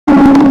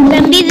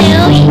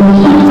video y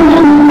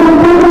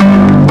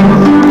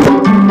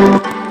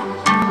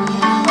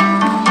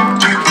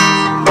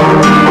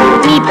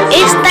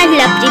esta es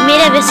la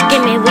primera vez que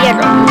me voy a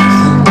Roblox.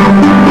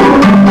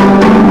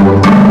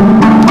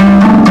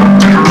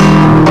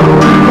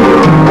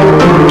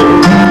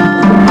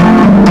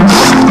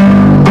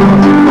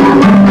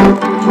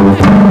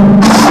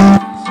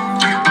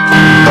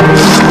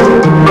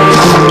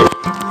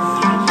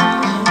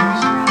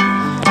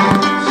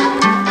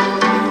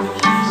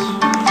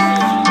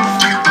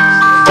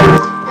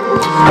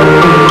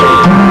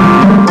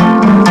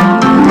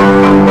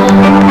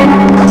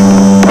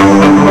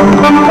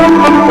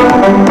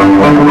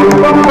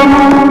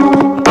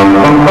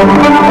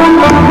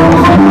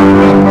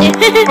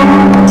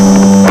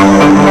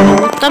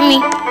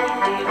 Tommy.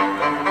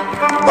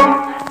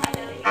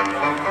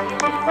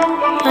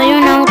 Hay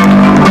un auto.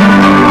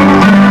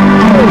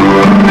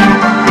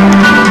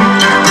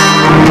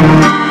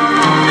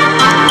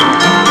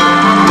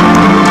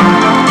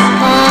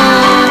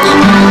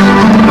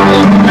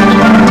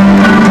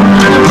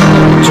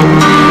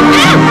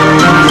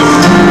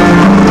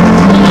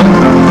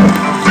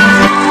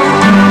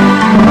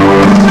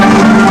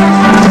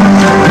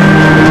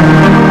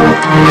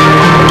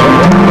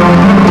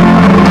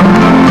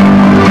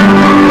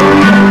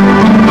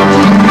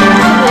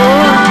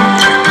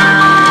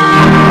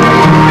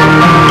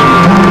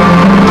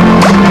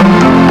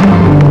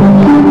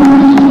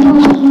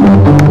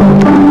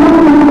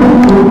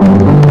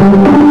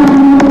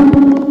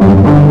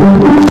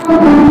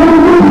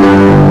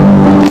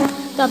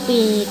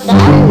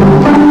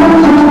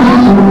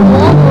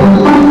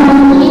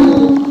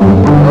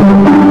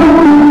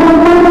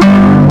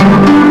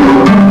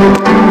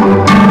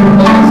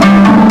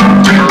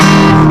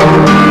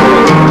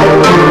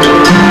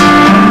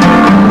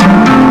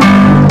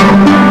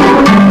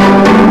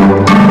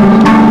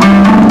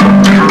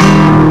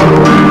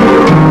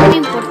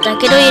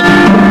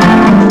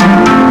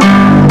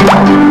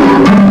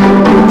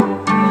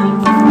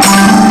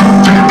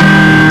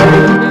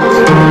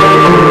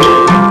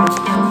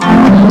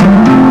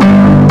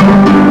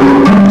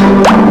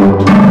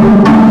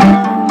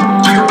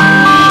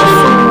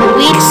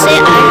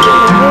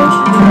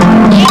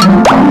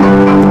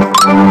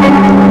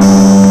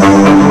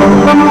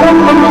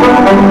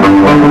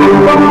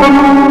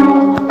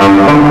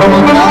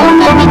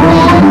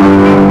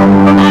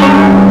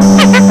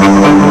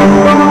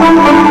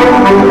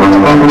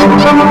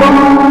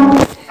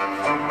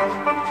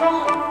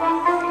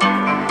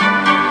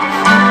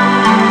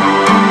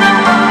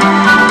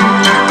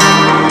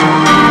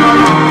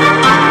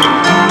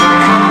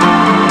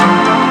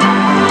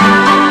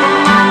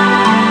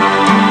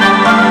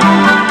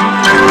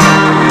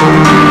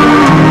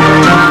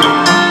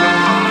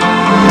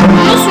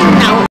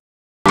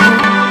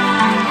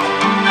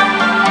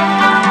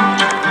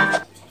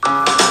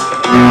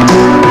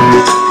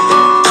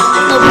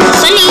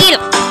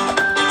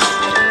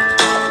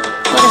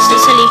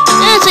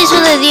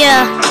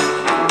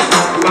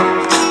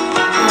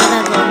 ¿Ahora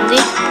dónde?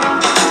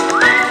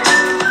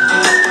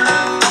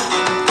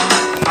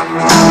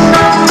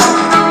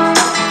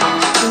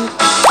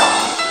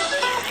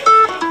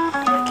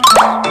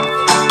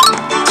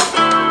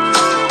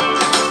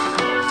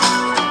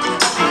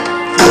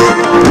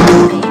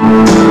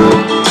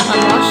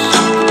 Vamos.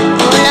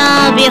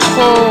 Hola,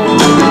 viejo.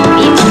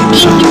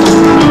 Viejito.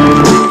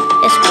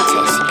 Eso quise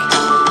decir.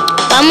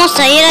 Vamos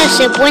a ir a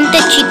ese puente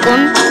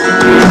chicón.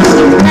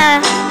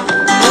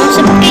 No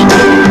sé por qué.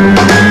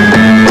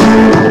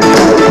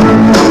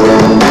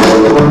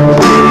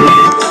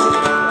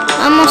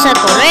 Vamos a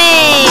correr.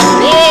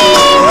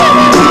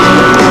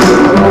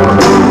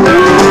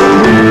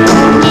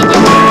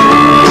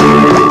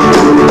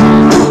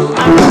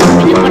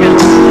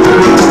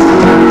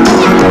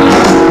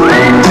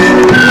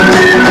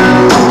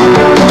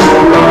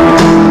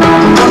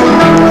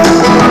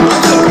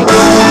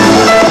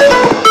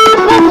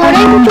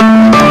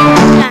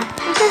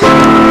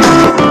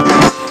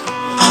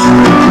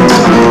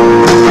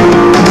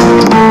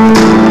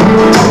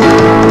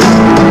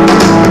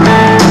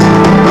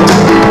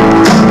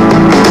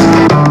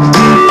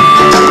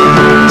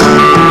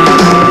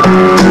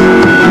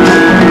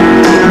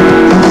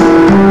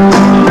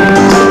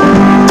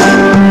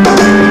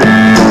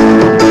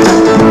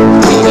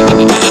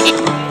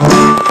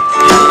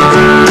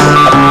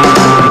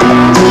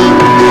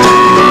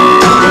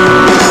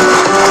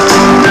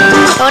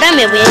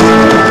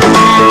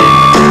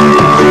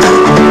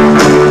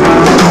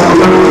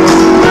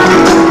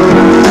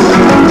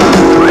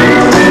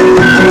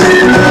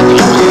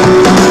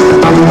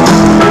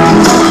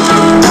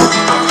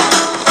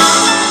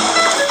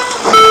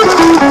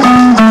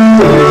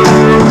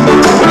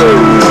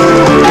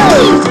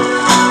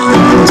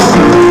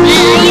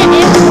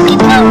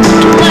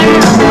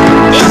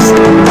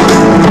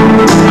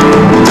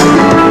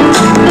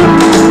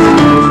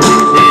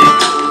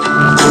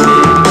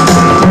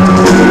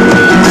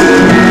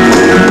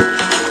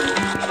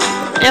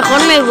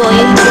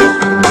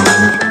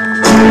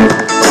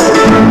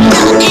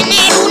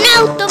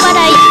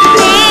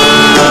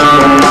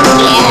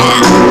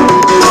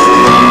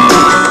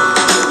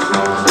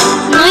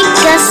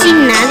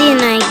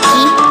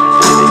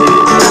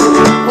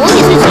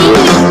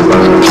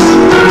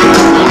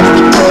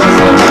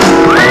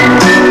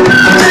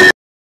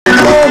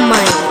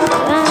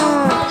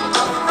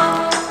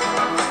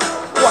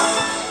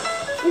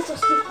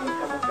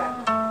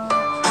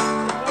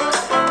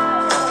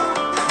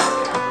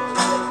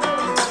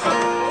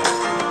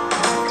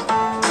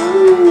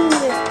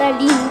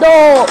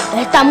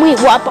 está muy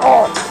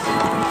guapo.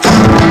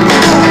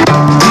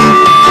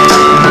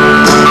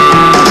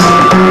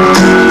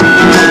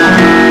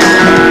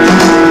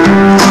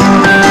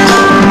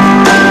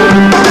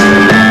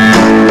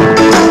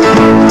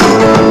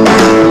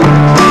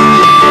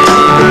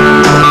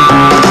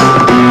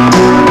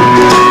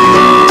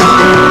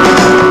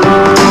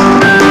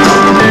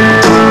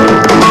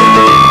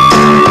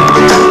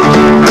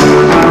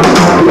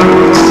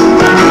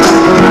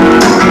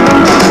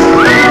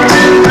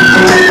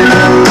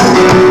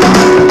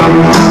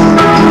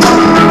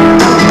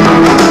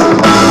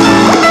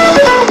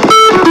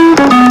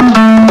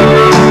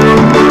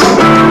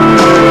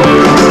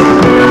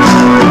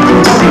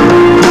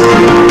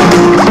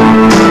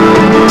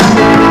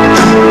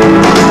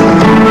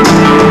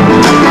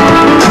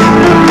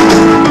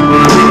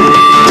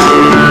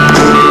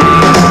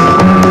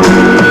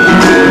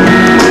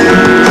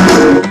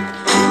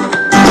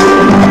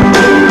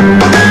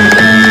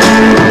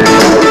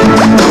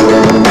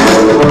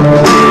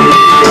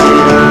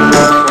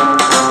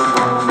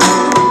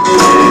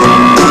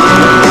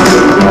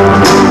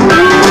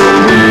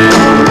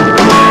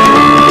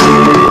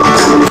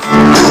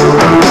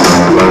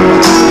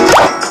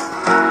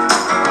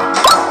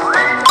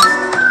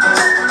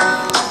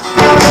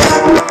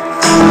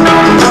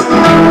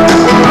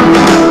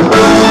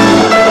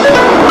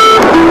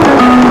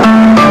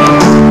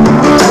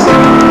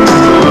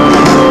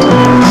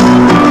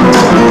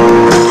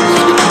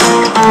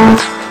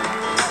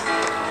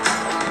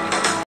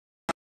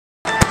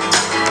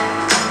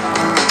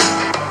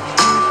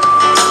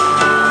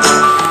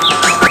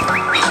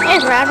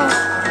 Es raro.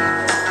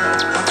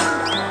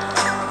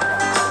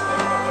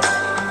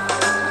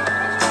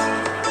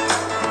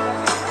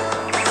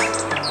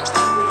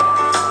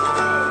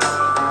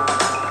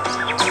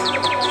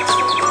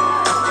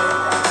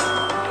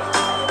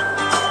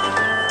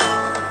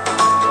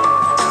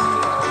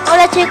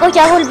 Hola chicos,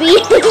 ya volví.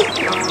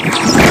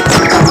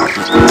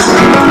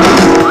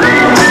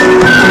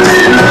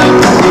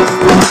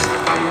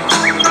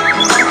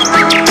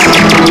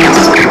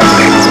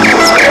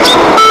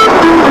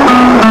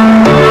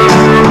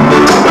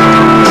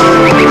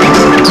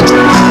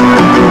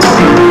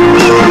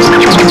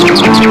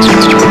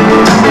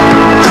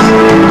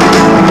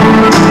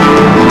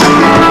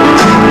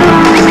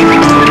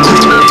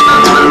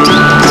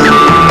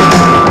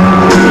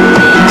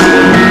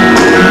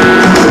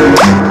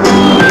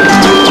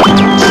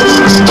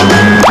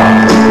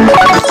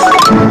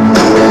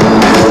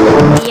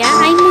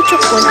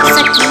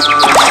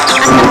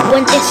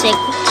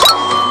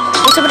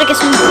 No sé por qué es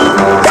un...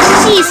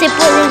 Sí, se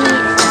pueden...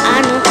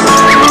 Ah, no.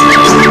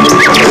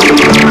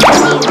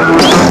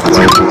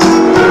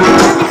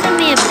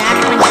 Déjame hablar,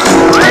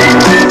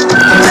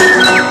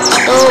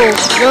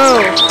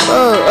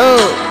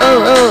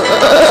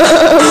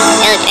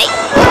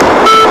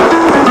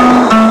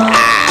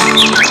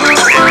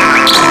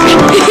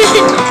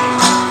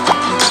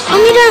 Oh,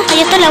 mira,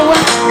 allá está el agua.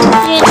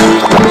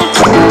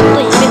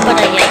 Voy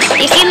para allá.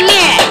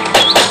 Déjenme.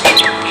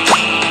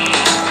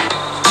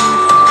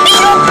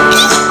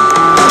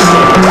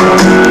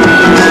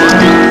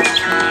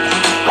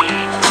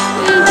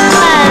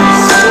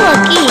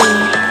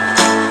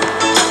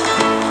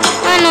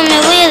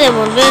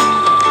 Devolver,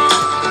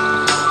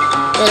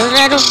 pero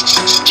raro.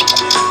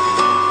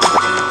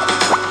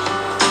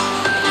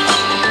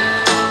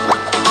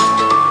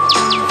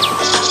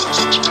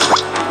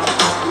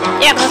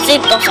 Ya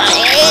cositos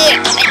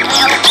ahí.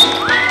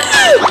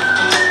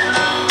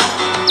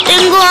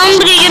 Tengo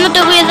hambre, yo no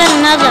te voy a dar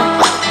nada,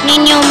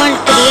 niño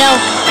malcriado.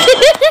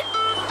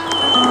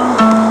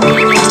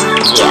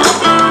 Ya.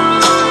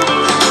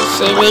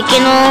 Se ve que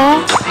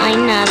no hay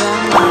nada,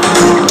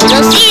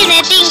 pero sí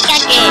de tinca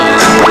que.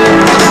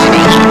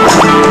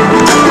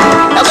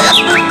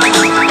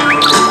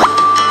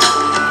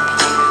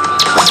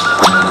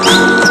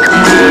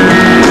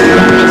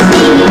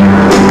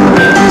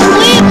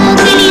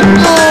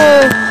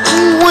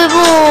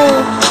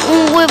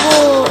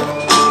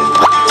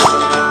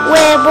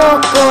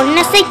 Con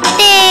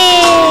aceite.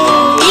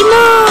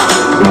 ¡Limón!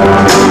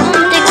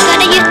 ¿Dónde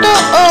caray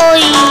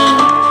estoy?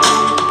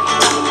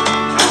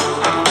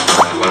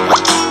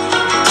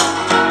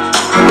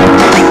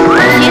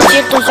 Sí, es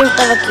cierto, yo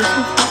estaba aquí.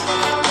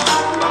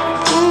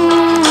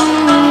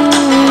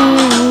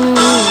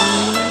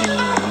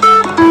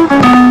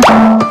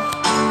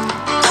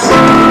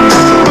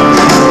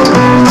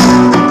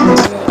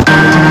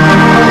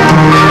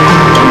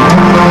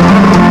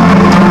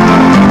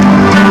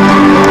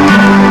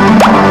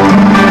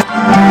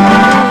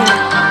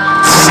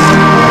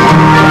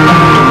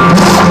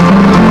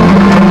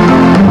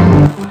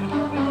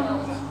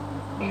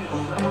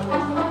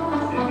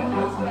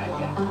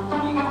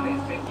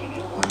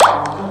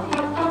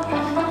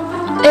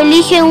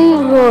 Elige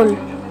un rol.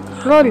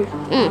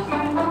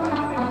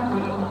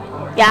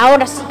 Y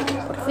ahora sí,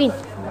 por fin.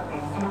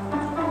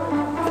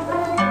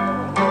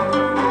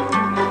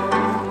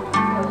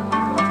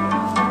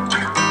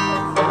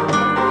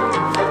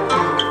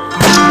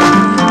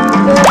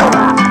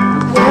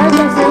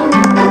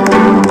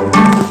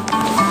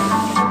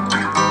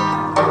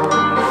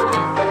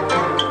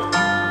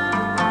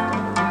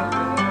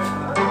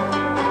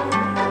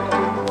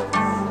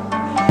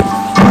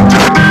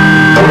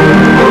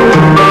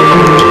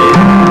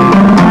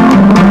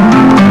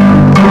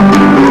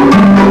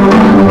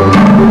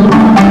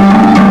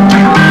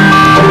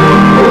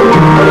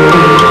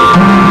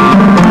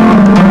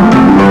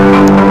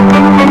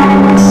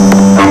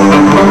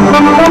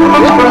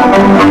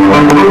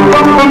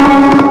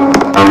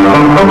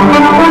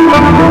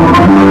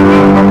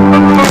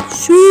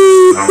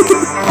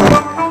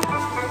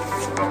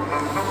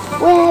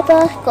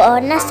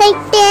 con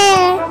aceite.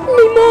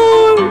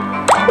 Limón.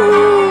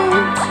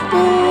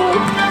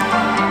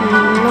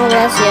 No,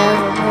 gracias.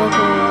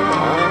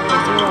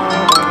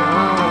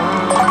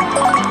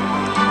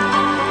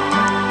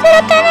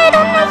 Quiero tener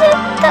un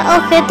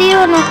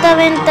objetivo, no está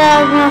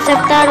venta, no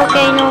aceptar, ok,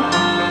 no.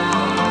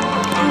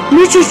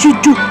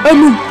 Necesito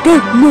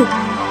anotarlo.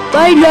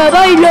 Baila,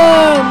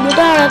 baila.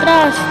 Atrás,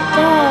 atrás,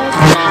 atrás.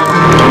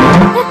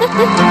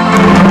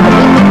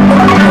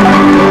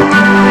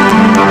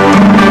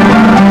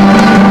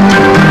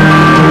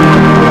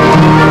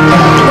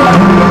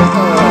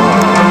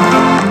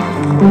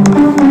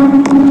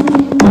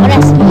 Ahora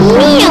es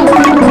mío.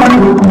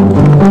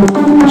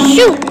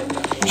 ¡Shoo!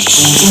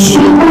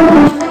 ¡Shoo!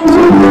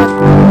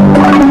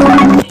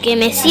 Que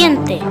me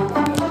siente.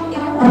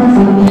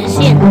 Me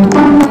siento.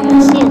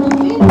 Me siento.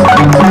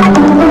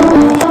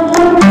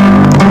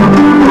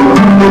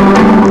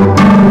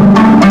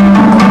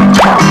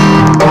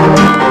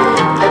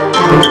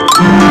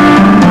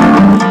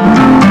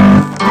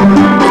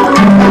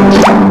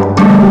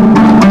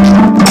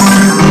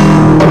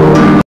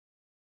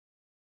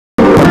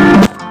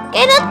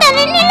 Quiero estar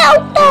en el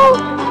auto.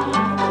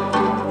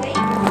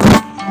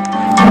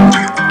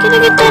 Quiero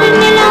estar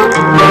en el auto.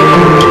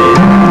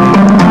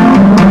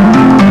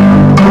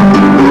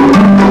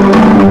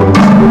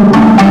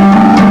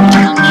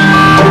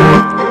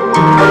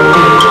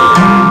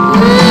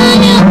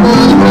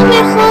 No me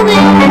jode.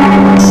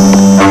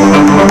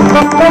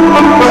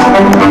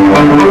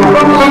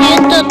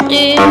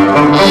 Oriéntate.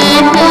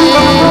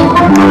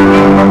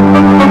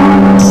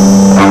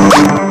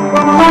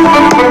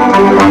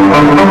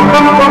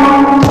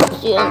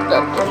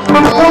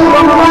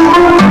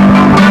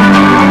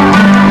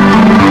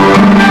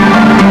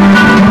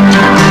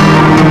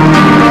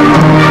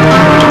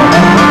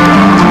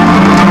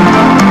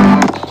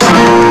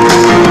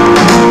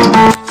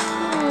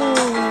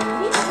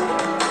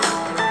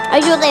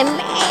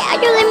 Ayúdenme,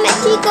 ayúdenme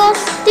chicos.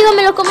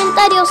 Díganme en los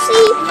comentarios si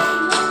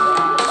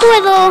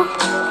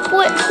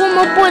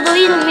cómo puedo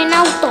irme en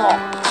auto.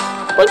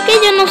 Porque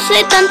yo no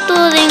sé tanto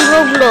de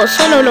Roblox,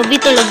 solo lo he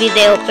visto en los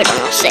videos, pero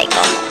no sé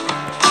cómo.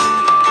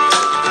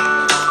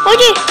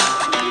 Oye,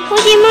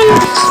 man,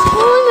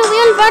 me voy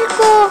al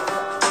barco.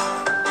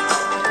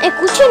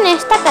 Escuchen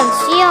esta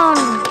canción.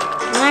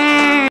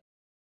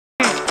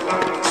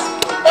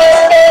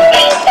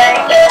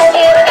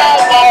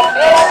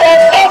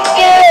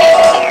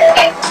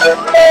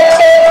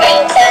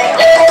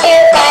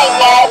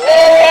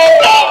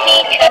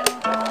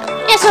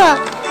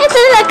 Esa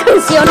es la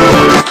canción.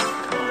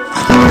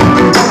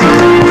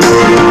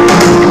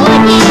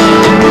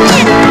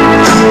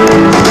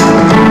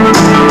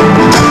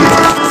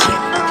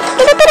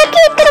 Quiero estar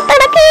aquí.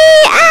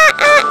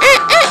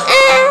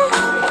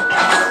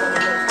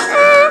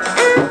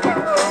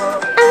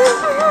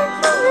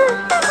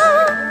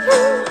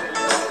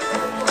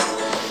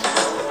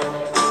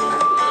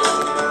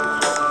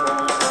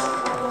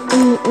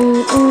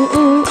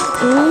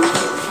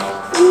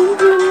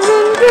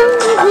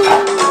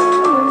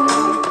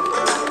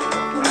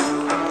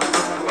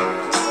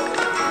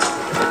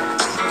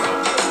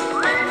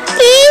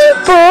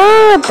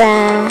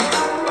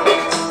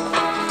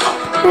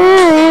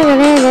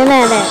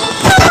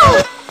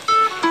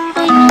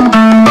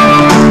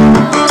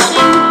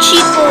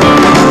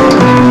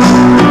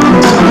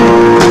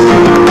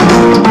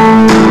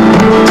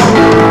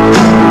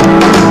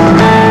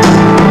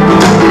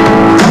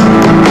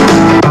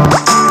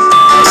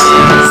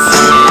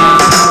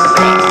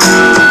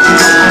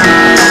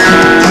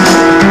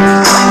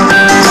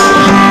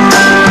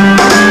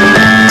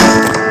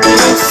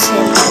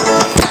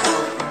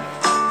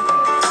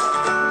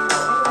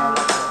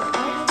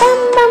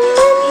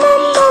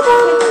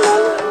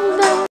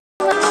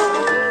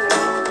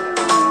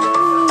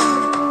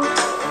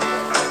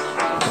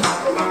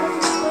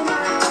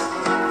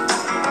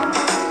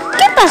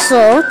 ¿Qué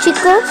pasó,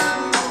 chicos?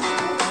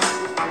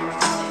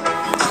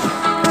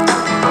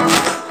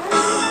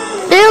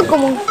 Veo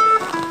como...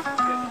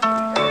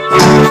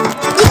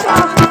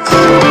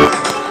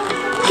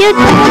 ¿Qué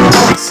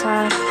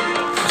pasa?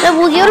 ¡Se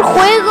bugueó el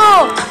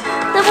juego!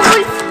 ¡Se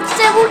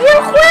bugueó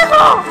el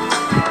juego!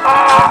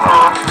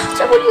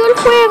 ¡Se bugueó el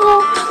juego!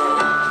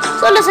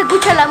 Solo se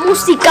escucha la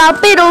música,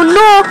 pero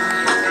no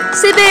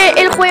se ve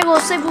el juego,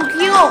 se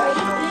bugueó.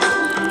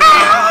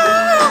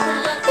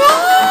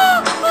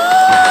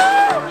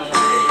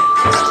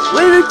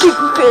 Bueno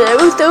chicos, que les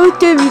gustó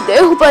este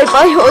video. Bye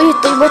bye. Hoy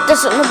estoy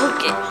bostezando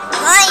porque...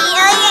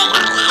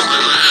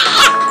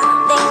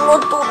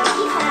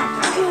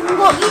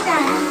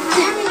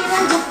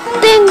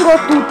 Tengo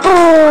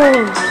tutón.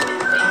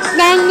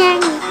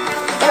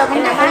 Pero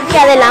con la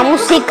magia de la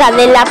música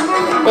de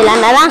la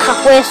naranja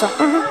fue eso.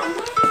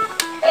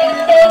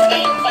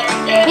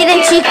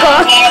 Miren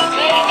chicos.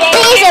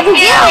 Sí, se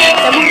bugueó.